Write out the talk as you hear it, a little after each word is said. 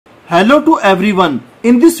Hello to everyone.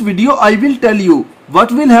 In this video I will tell you what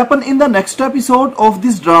will happen in the next episode of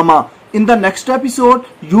this drama. In the next episode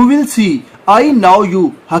you will see I Know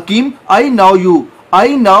You, Hakim, I Know You.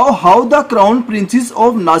 I know how the crown princes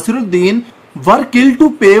of Nasiruddin were killed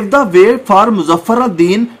to pave the way for Muzaffar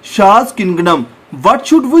ad-Din Shah's kingdom. What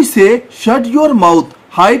should we say? Shut your mouth.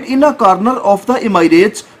 Hide in a corner of the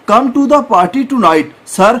Emirates. Come to the party tonight.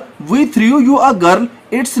 Sir, we threw you a girl.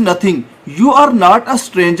 It's nothing. You are not a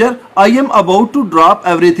stranger. I am about to drop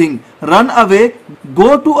everything. Run away.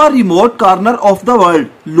 Go to a remote corner of the world.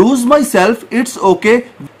 Lose myself. It's okay.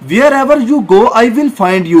 Wherever you go, I will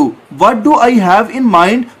find you. What do I have in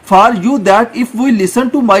mind for you that if we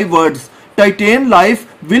listen to my words, Titan life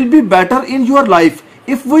will be better in your life.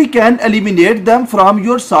 If we can eliminate them from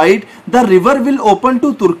your side, the river will open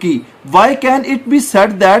to Turkey. Why can it be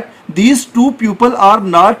said that these two people are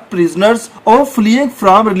not prisoners of fleeing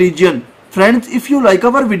from religion? Friends, if you like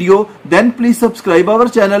our video, then please subscribe our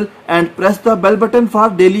channel and press the bell button for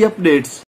daily updates.